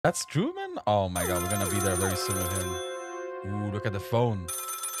That's true, man? Oh my god, we're gonna be there very soon with him. Ooh, look at the phone.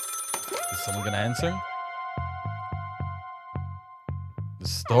 Is someone gonna answer? The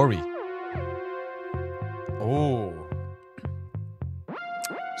story. Oh.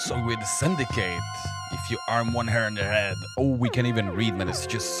 So with the syndicate, if you arm one hair on their head, oh, we can't even read, man. It's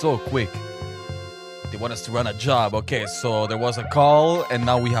just so quick. They want us to run a job. Okay, so there was a call, and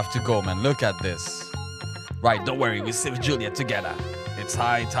now we have to go, man. Look at this. Right, don't worry. We saved Juliet together. It's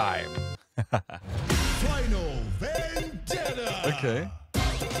high time. Final Vendetta. Okay.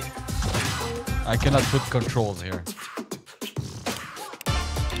 I cannot put controls here. Yeah.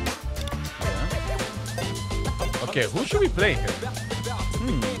 Okay, who should we play here?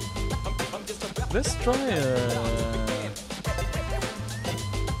 Let's try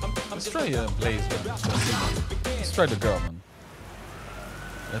Blaze, man. Let's try the girl, man.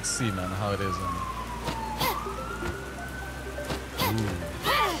 Let's see, man, how it is. Ooh.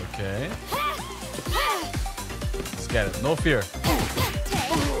 Okay. Let's get it. No fear.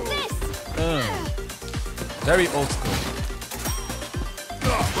 Very old school.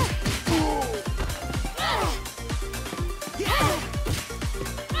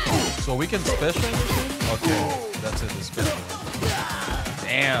 So we can special anything? Okay, that's it, the special.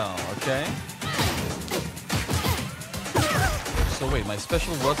 Damn, okay. So wait, my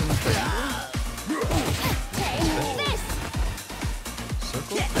special wasn't circle?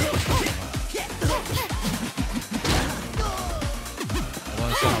 I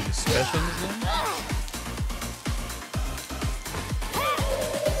want to see how the special is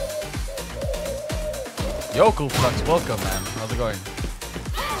in. Yo, Cool Flux, welcome, man. How's it going?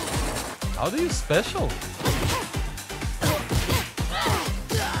 How do you special?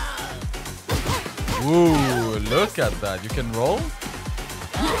 Ooh, look at that. You can roll?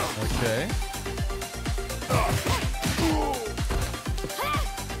 Okay.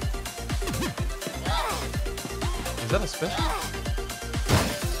 Is that a special?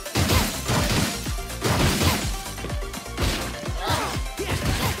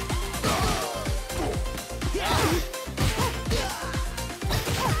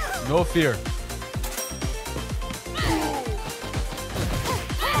 No fear.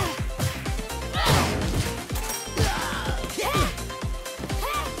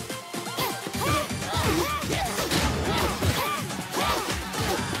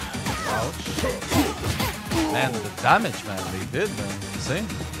 Man, the damage, man, they did, man. Insane.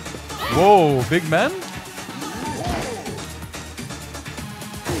 Whoa, big man?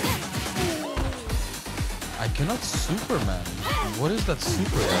 I cannot Superman. What is that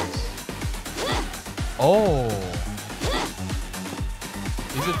super as? Oh.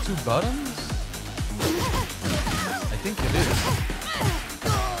 Is it 2 buttons? I think it is.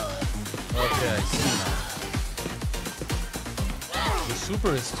 Okay, I see now. The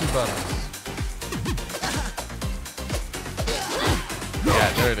super is 2 buttons. Yeah,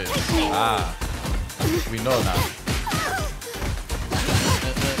 there it is. Ah, we know now.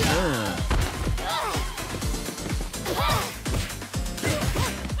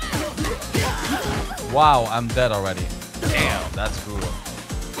 Wow, I'm dead already. Damn, that's brutal.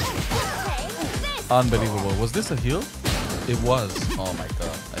 Unbelievable. Was this a heal? It was. Oh my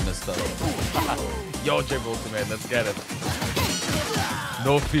god, I messed up. Yo, J Ultimate, let's get it.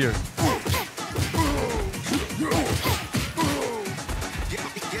 No fear.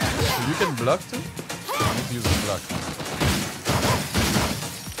 So you can block too? I need to use the block.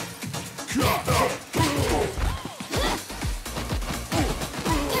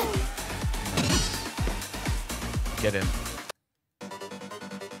 Get in.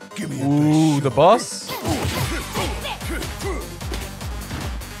 Ooh, the boss?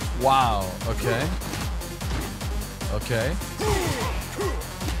 Wow, okay. Okay.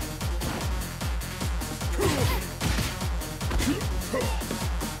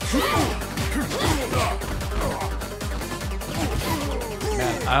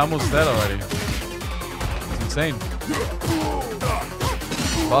 Man, I almost dead already. It's insane.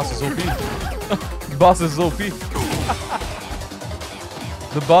 Boss is OP. Boss is OP.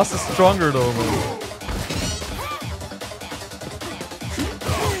 The boss is stronger though, man.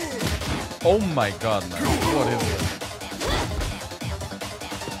 Oh my god, man. What is it?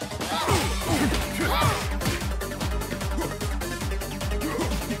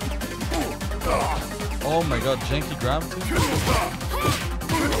 Oh my god, janky grab too?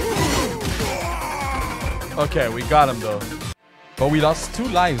 Okay, we got him though. But we lost 2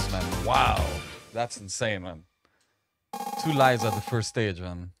 lives, man. Wow. That's insane, man. 2 lives at the first stage,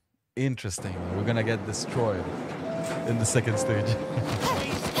 man. Interesting, man. We're gonna get destroyed in the second stage.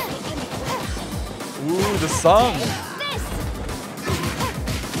 Ooh, the song!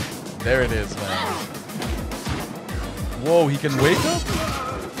 There it is, man. Whoa, he can wake up?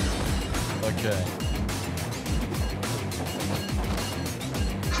 Okay.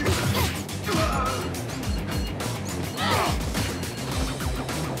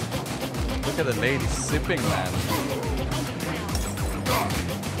 Look at the lady sipping, man.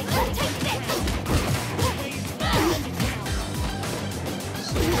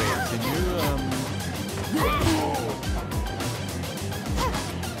 So wait, can you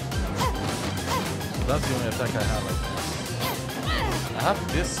So that's the only attack I have, I think. I have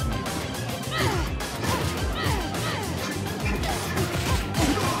this meat.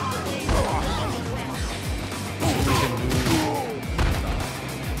 We can do... No,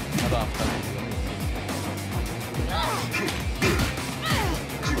 I don't have time to do anything.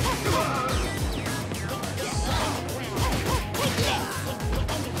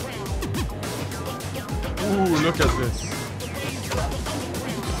 Ooh, look at this.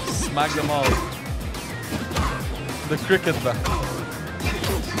 Smack them all. The cricket bat.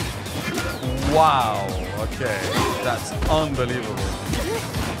 Wow. Okay. That's unbelievable.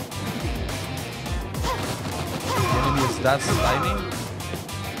 The enemy is that slimy?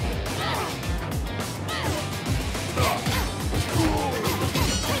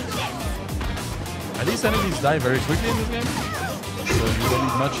 At least enemies die very quickly in this game. So you don't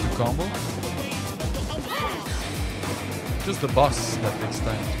need much to combo. Just the boss that takes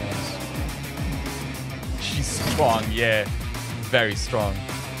time to us. She's strong, yeah. Very strong.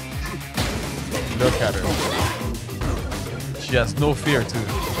 Look at her. She has no fear too.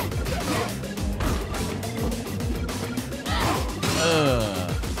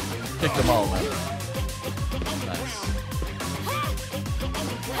 Kick them all, man. Nice.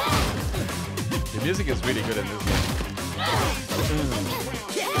 The music is really good in this game.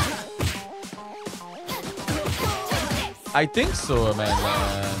 I think so, man.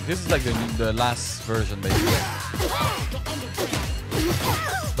 This is like the last version, basically.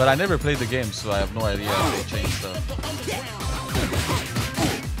 But I never played the game, so I have no idea if they changed stuff.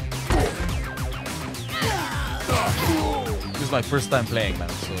 This is my first time playing, man,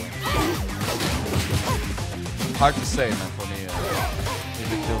 so... Hard to say, man, for me,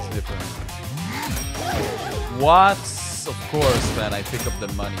 if it feels different. What? Of course, man, I pick up the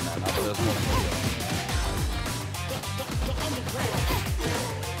money, man. There's no video.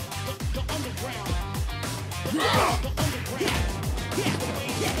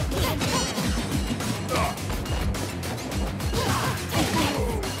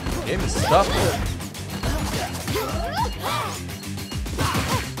 Game is tough.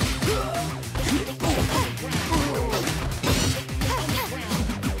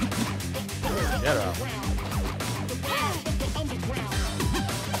 Get out.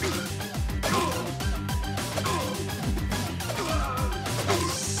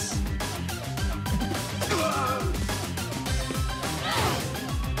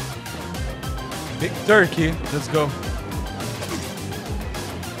 Big turkey. Let's go.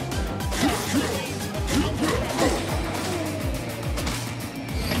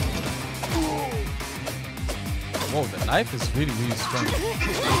 Whoa, the knife is really, really strong.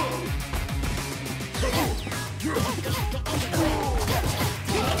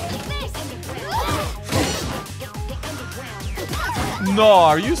 No,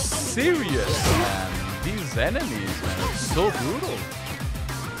 are you serious, man? These enemies, man, are so brutal.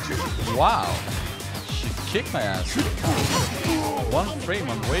 Wow. She kicked my ass. One frame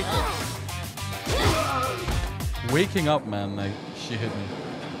on wake up. Waking up, man, like, she hit me.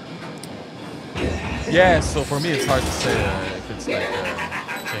 Yeah, so for me it's hard to say if it's like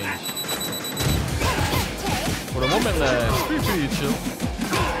change. For the moment, it's pretty chill.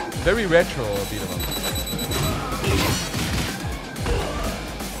 Very retro beat 'em up.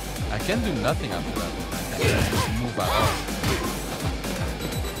 I can't do nothing after that. I can't move at all.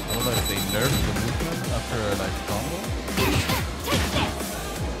 I don't know if they nerfed the movement after like combo.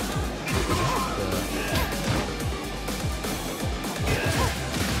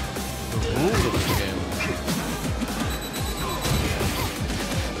 The rules of this game.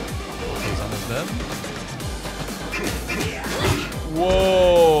 Dead.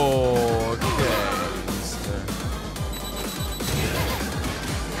 Whoa, okay.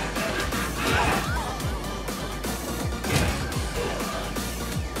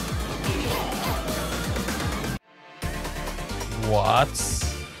 What?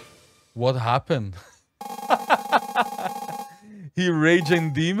 What happened? He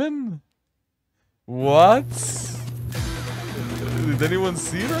raging demon? What? Did anyone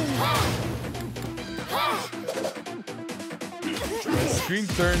see that? My screen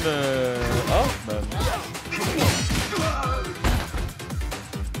turned off, man.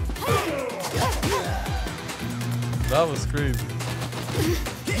 That was crazy.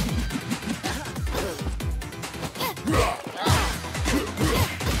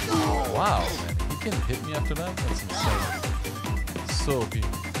 Wow, man. He can hit me after that? That's insane. So OP. Get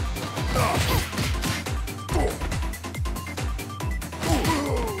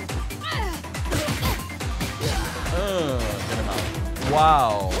him out.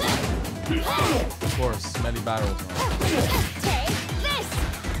 Wow. Of course, smelly barrels. Take this.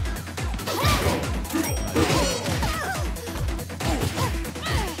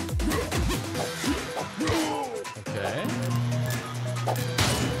 Okay.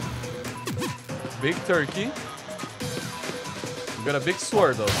 Big turkey. We got a big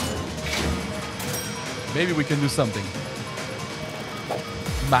sword though. Maybe we can do something.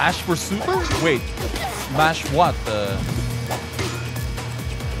 Mash for super? Wait. Mash what?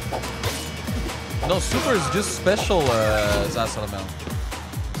 No, super is just special, Zasalamel.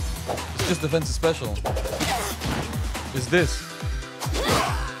 It's just defensive special. It's this.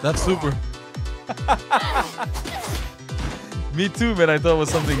 That's super. Me too, man. I thought it was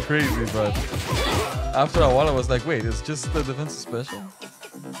something crazy, but after a while I was like, wait, it's just the defensive special?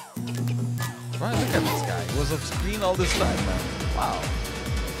 Right, look at this guy. He was off screen all this time, man. Wow.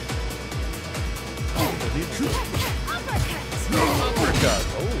 Uppercut.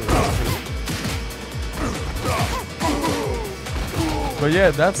 Oh, that's true. But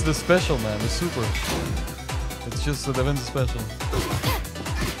yeah, that's the special, man. The super. It's just the defensive special.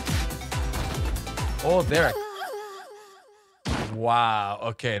 Oh, there. Wow.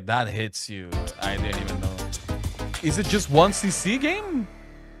 Okay, that hits you. I didn't even know. Is it just 1 CC game?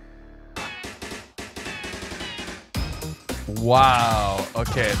 Wow.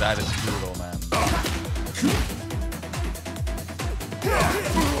 Okay, that is brutal, man.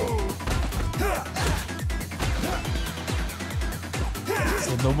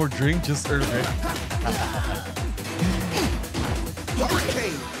 So no more drink, just earthquake.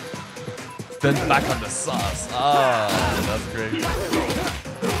 Then back on the sauce. Ah, that's great.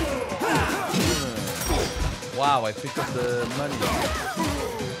 Wow, I picked up the money.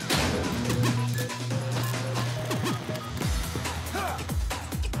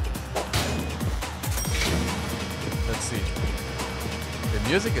 Let's see. The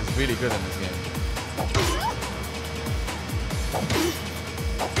music is really good in this game.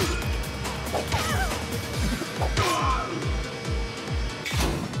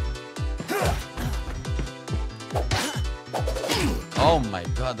 Oh my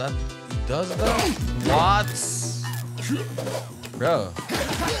god, that does that? What? Bro.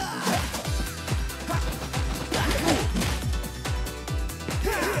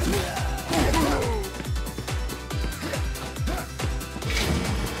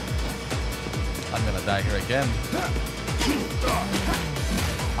 I'm gonna die here again.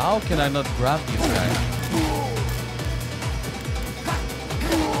 How can I not grab these guys?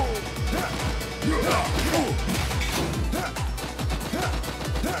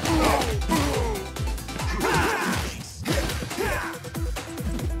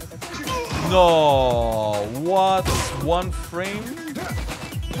 No, what? 1 frame?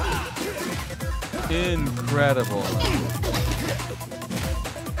 Incredible.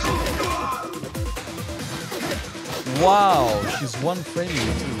 Wow, she's 1 framing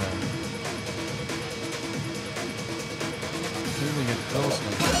too, man. Didn't even get close,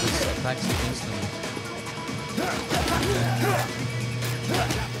 man. Just attacks you instantly.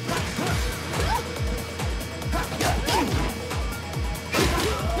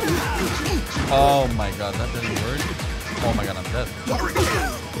 Oh my god, that didn't work. Oh my god, I'm dead.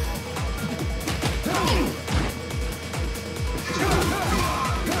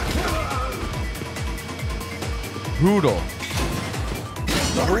 Brutal.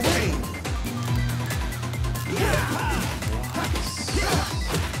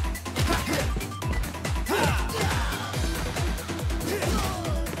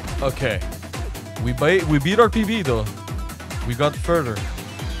 Okay. We beat our PB though. We got further.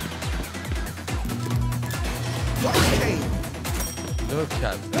 Look at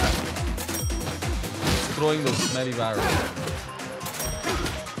that. He's throwing those smelly barrels.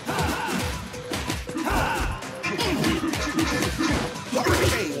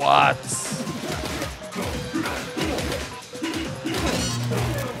 What?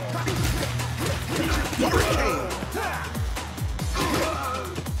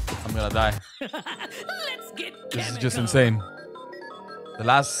 I'm gonna die. Let's get This is just insane. The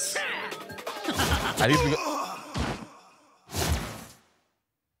last... At least we got...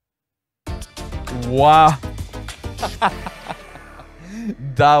 Wow.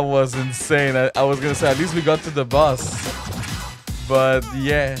 That was insane. I was gonna say at least we got to the boss. But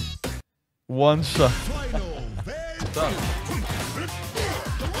yeah. 1 shot. Final Vendetta. tough.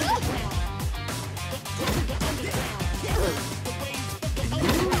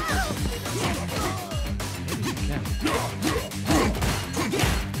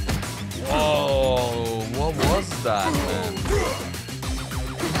 Whoa, what was that, man?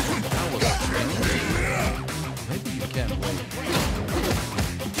 That was strange. Maybe you can't win.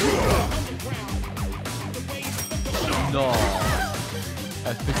 No.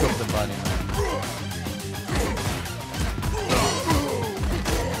 I pick up the bunny, man.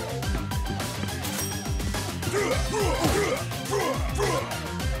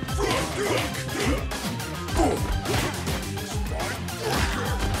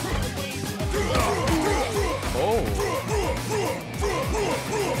 Oh.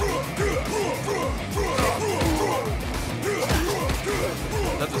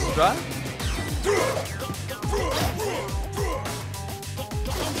 That's a strat?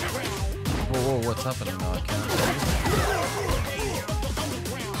 Whoa, what's happening now? I can't.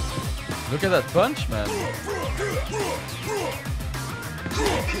 Look at that punch, man.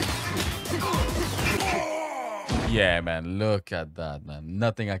 Yeah, man, look at that, man.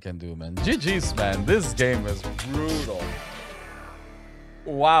 Nothing I can do, man. GG's, man. This game is brutal.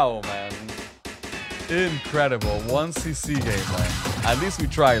 Wow, man. Incredible. 1cc game, man. At least we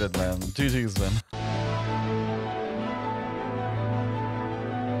tried it, man. GG's, man.